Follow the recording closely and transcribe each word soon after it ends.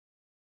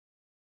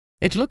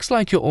It looks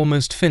like you're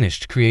almost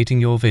finished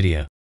creating your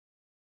video.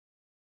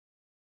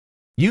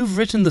 You've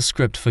written the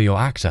script for your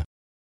actor.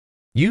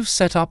 You've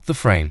set up the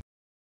frame,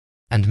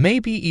 and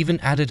maybe even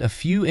added a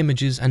few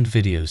images and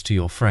videos to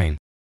your frame.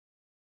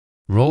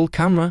 Roll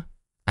camera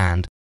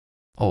and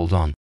hold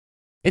on.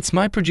 It's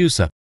my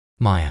producer,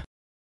 Maya.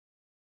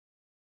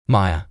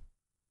 Maya,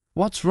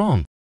 what's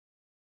wrong?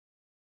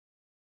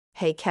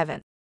 Hey,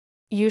 Kevin.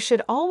 You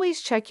should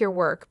always check your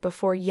work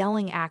before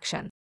yelling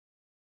action.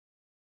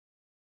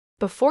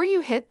 Before you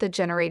hit the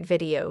generate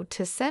video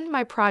to send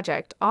my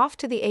project off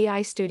to the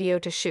AI studio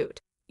to shoot,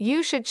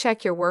 you should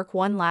check your work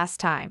one last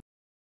time.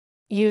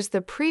 Use the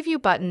preview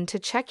button to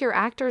check your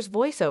actor's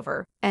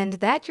voiceover and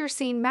that your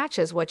scene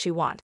matches what you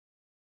want.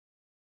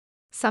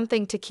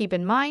 Something to keep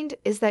in mind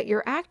is that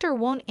your actor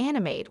won't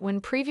animate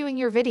when previewing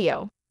your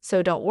video,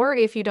 so don't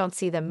worry if you don't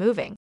see them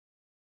moving.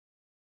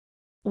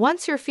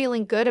 Once you're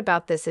feeling good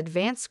about this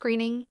advanced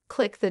screening,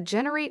 click the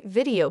Generate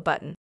Video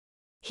button.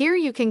 Here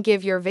you can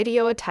give your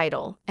video a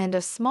title and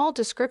a small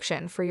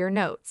description for your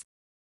notes.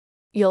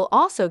 You'll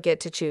also get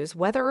to choose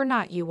whether or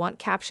not you want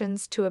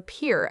captions to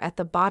appear at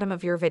the bottom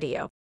of your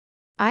video.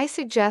 I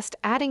suggest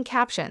adding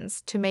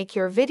captions to make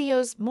your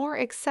videos more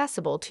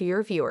accessible to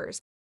your viewers.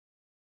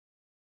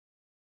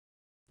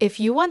 If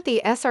you want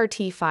the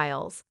SRT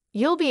files,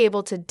 you'll be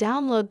able to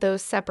download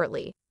those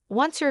separately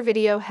once your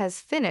video has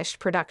finished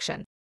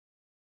production.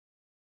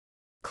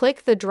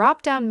 Click the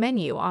drop-down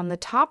menu on the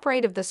top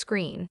right of the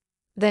screen,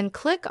 then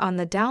click on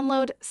the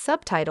Download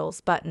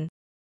Subtitles button.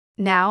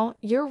 Now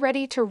you're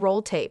ready to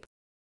roll tape.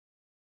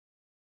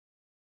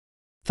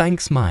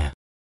 Thanks, Maya.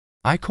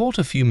 I caught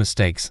a few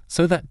mistakes,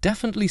 so that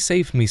definitely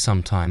saved me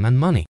some time and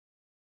money.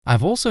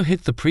 I've also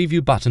hit the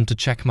preview button to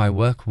check my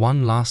work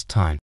one last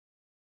time.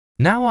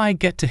 Now I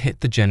get to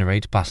hit the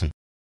generate button.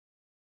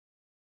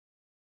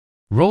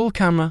 Roll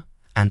camera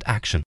and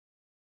action.